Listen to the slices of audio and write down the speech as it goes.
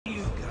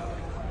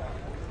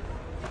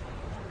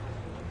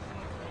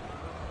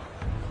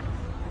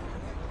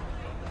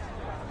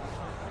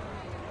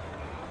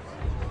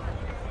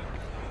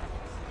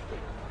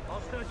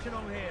searching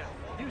on here.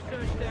 You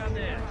search down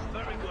there.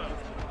 Very well.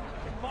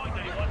 If you find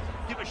anyone,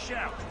 give a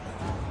shout.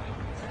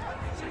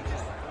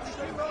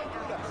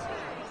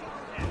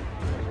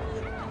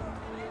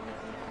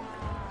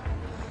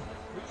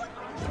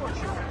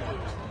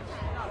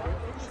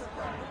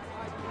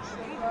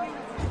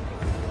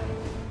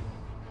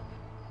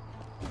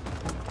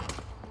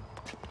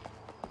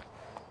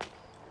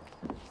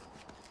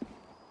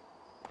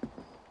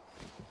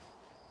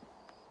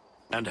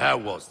 And how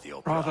was the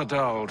opera? Rather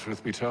dull,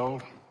 truth be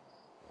told.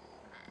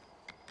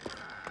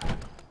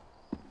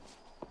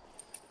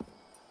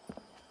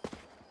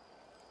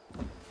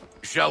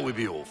 Shall we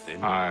be off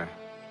then? Aye.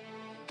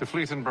 To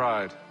Fleet and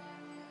Bride.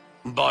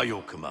 By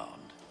your command.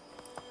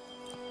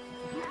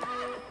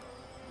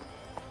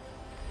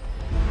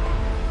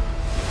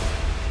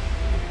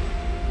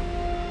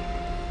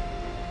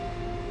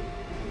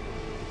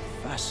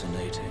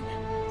 Fascinating.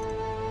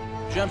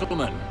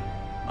 Gentlemen,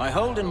 I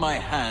hold in my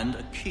hand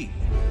a key.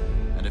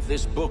 And if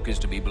this book is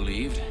to be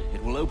believed,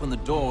 it will open the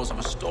doors of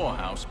a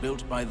storehouse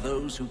built by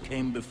those who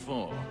came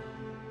before.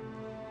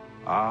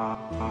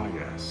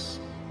 Yes.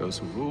 Those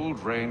who ruled,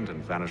 reigned,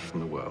 and vanished from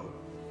the world.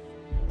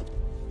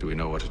 Do we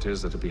know what it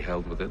is that will be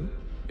held within?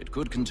 It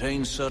could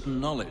contain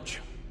certain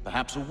knowledge.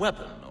 Perhaps a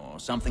weapon, or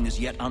something as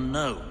yet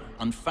unknown,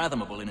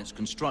 unfathomable in its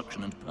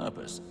construction and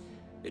purpose.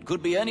 It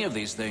could be any of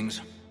these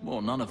things,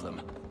 or none of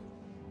them.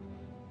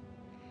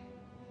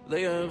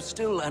 They are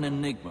still an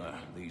enigma,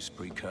 these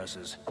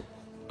precursors.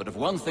 But of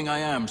one thing I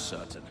am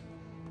certain.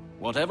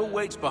 Whatever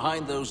waits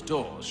behind those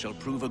doors shall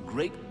prove a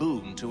great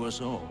boon to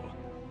us all.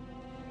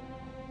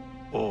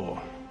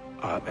 Or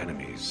our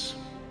enemies,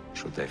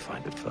 should they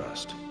find it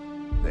first.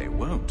 They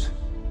won't.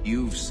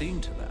 You've seen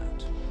to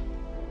that.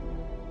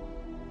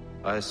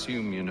 I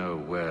assume you know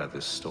where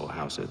this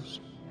storehouse is?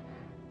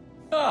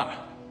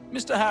 Ah,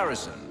 Mr.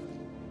 Harrison.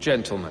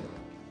 Gentlemen,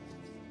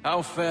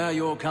 How fare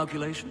your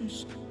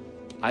calculations?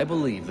 I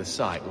believe the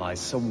site lies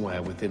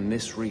somewhere within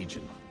this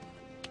region.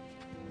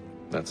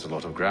 That's a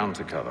lot of ground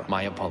to cover.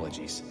 My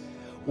apologies.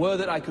 Were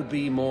that I could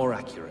be more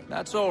accurate.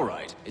 That's all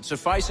right. It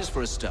suffices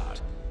for a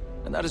start.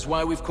 And that is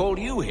why we've called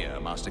you here,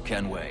 Master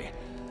Kenway.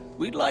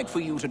 We'd like for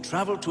you to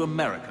travel to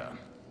America,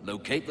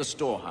 locate the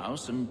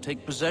storehouse, and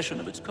take possession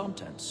of its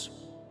contents.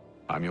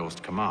 I'm yours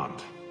to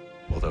command,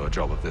 although a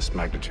job of this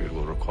magnitude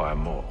will require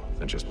more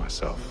than just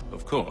myself.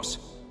 Of course.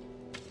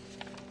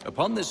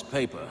 Upon this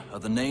paper are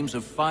the names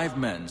of 5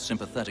 men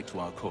sympathetic to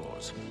our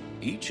cause.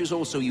 Each is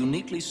also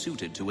uniquely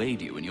suited to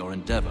aid you in your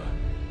endeavor.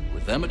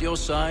 With them at your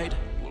side,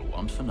 you'll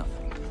want for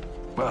nothing.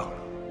 Well,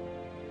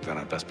 then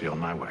I'd best be on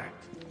my way.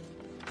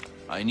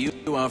 I knew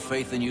our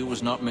faith in you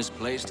was not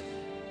misplaced.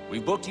 We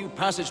booked you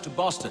passage to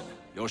Boston.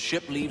 Your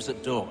ship leaves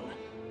at dawn.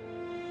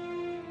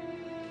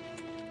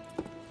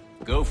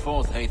 Go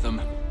forth, Hatham,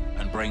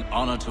 and bring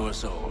honor to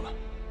us all.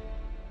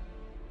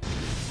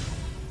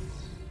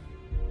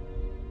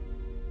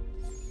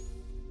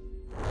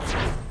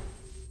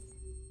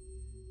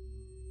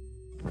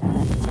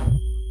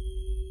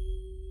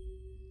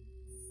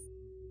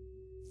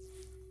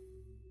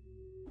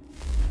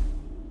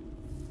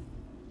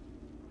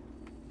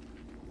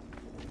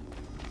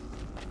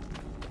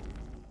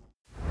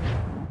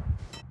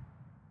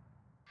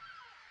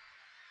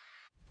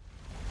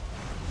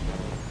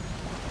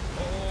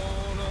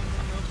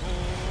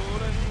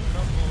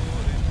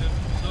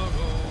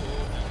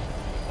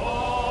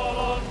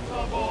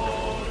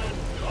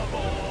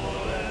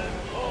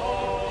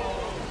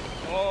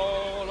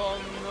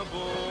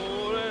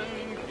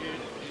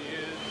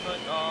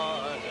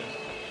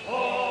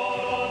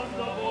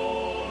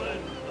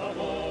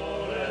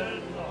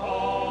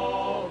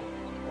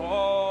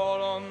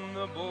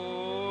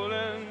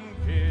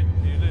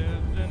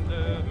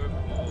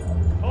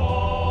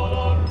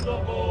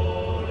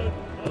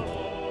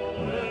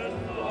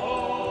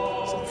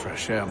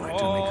 Fresh air might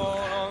do me good.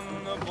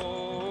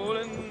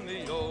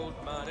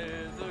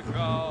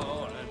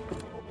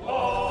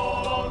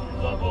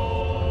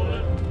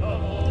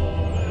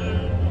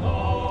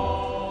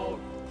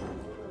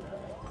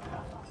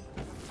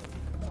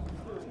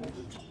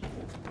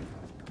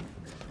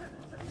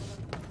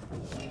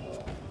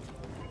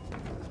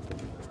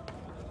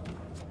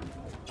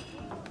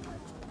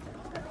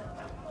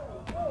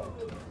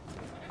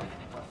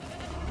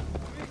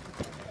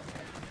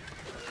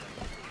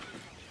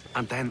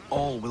 And then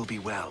all will be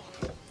well.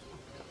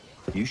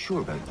 You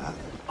sure about that?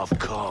 Of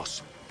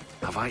course.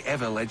 Have I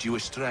ever led you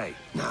astray?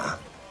 Nah.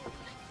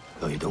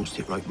 Though you don't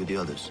stick right with the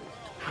others.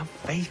 Have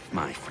faith,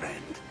 my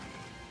friend.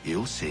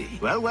 You'll see.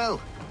 Well, well.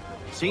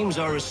 Seems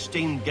our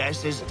esteemed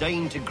guest has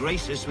deigned to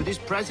grace us with his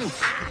presence.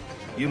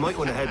 You might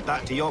want to head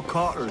back to your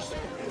quarters.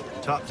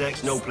 Top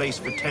deck's no place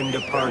for tender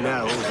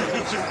parnells.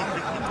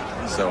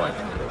 So I...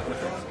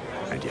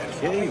 And yet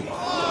here you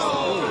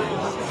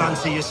are.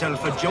 Fancy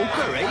yourself a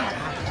joker,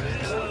 eh?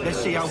 Let's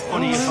see how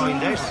funny you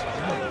find this.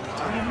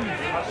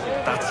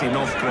 That's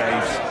enough,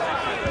 Graves.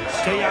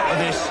 Stay out of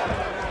this.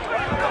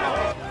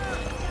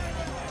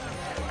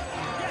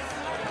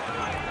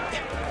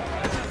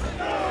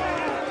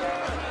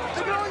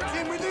 Anoint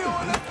him with the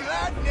oil of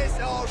gladness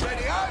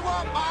already. I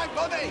want my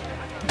money.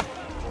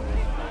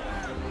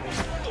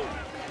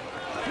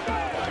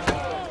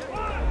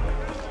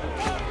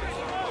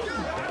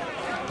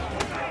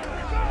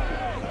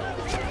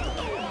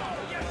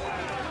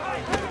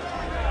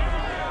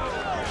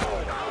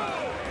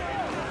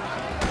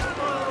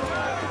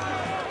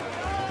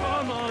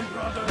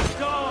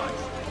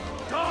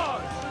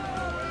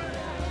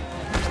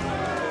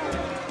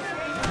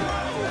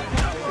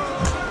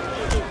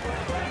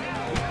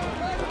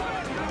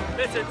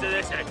 Listen to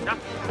this, Hector.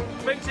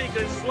 Thinks he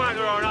can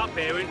swagger on up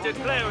here and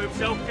declare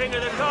himself king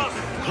of the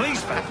castle.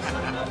 Please,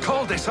 fellas,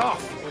 call this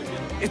off.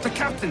 If the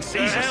captain To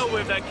sees us... hell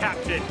with the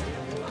captain.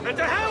 And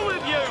to hell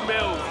with you,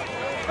 Mills.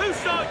 Who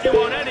signed you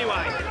on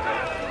anyway?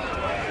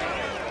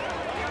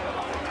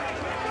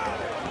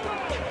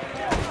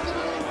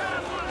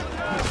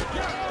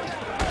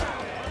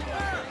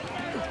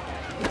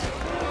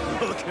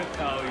 Look at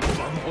how he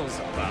bumbles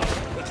about.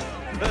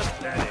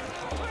 Pathetic.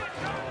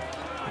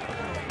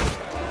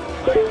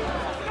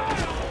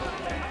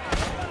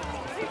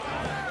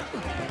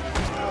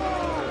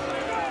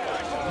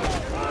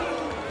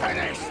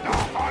 Finish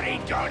nobody,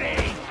 Johnny!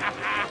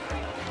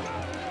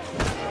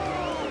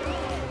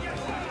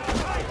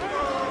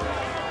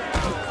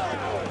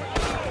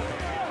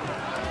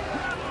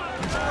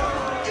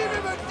 Give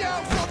him a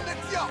douse on the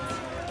top!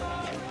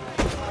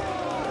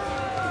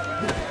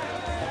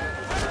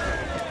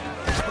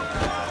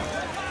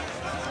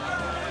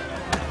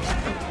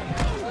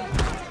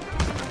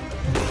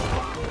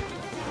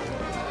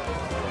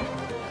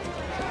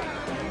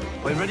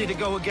 We're ready to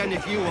go again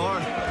if you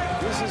are.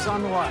 This is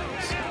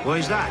unwise.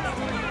 Why's that?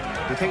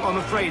 You think I'm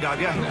afraid of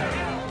you?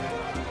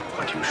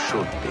 But you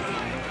should be.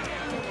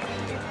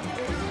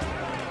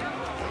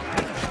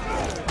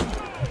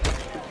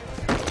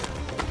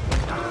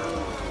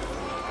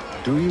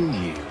 Do you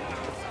yield?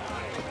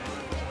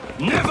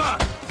 Never!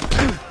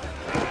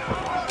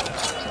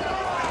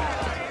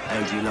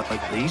 How do you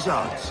like these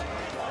odds?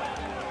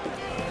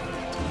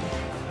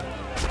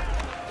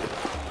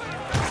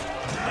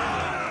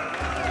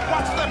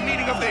 What's the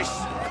meaning of this?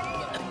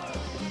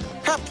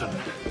 Captain!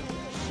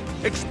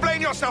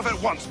 Explain yourself at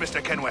once,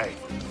 Mr. Kenway.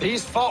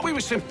 These thought we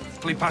were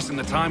simply passing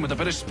the time with a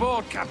bit of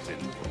sport, Captain.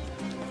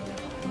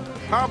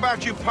 How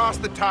about you pass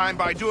the time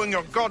by doing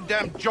your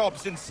goddamn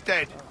jobs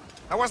instead?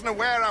 I wasn't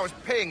aware I was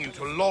paying you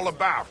to loll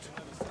about.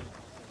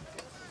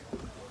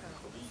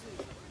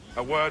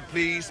 A word,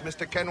 please,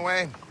 Mr.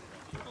 Kenway.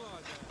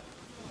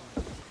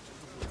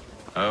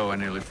 Oh, I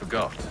nearly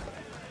forgot.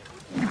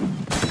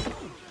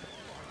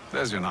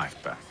 There's your knife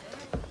back.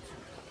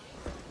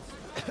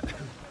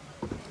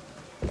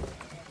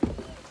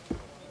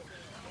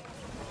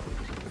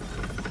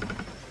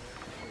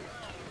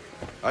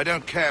 I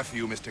don't care for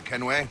you, Mr.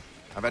 Kenway.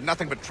 I've had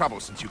nothing but trouble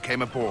since you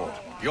came aboard.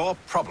 Your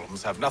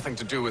problems have nothing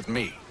to do with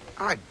me.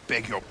 I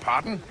beg your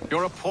pardon?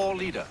 You're a poor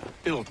leader,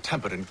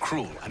 ill-tempered and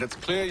cruel, and it's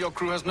clear your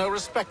crew has no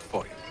respect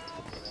for you.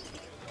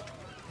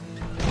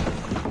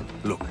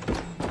 Look,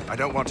 I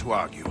don't want to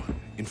argue.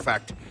 In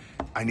fact,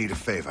 I need a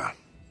favor.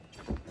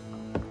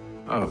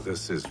 Oh,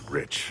 this is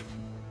rich.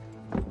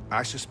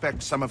 I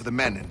suspect some of the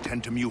men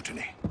intend to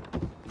mutiny.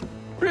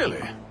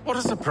 Really? What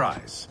a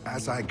surprise.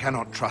 As I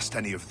cannot trust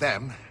any of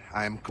them,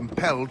 I am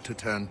compelled to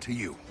turn to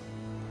you.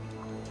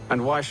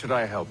 And why should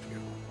I help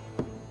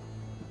you?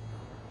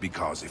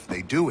 Because if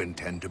they do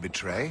intend to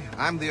betray,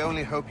 I'm the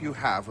only hope you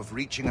have of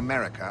reaching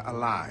America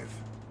alive.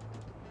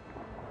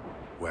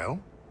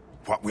 Well,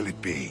 what will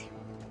it be?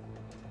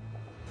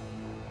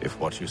 If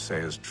what you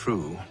say is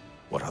true,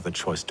 what other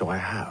choice do I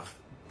have?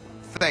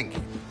 Thank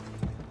you.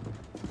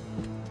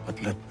 But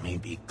let me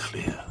be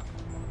clear.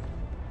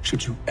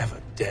 Should you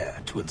ever dare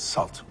to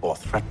insult or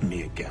threaten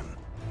me again,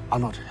 I'll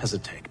not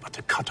hesitate but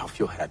to cut off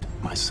your head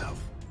myself.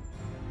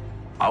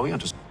 Are we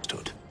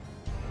understood?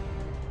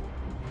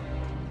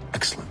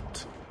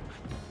 Excellent.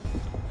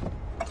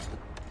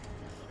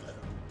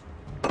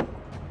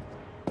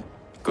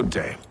 Good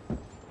day.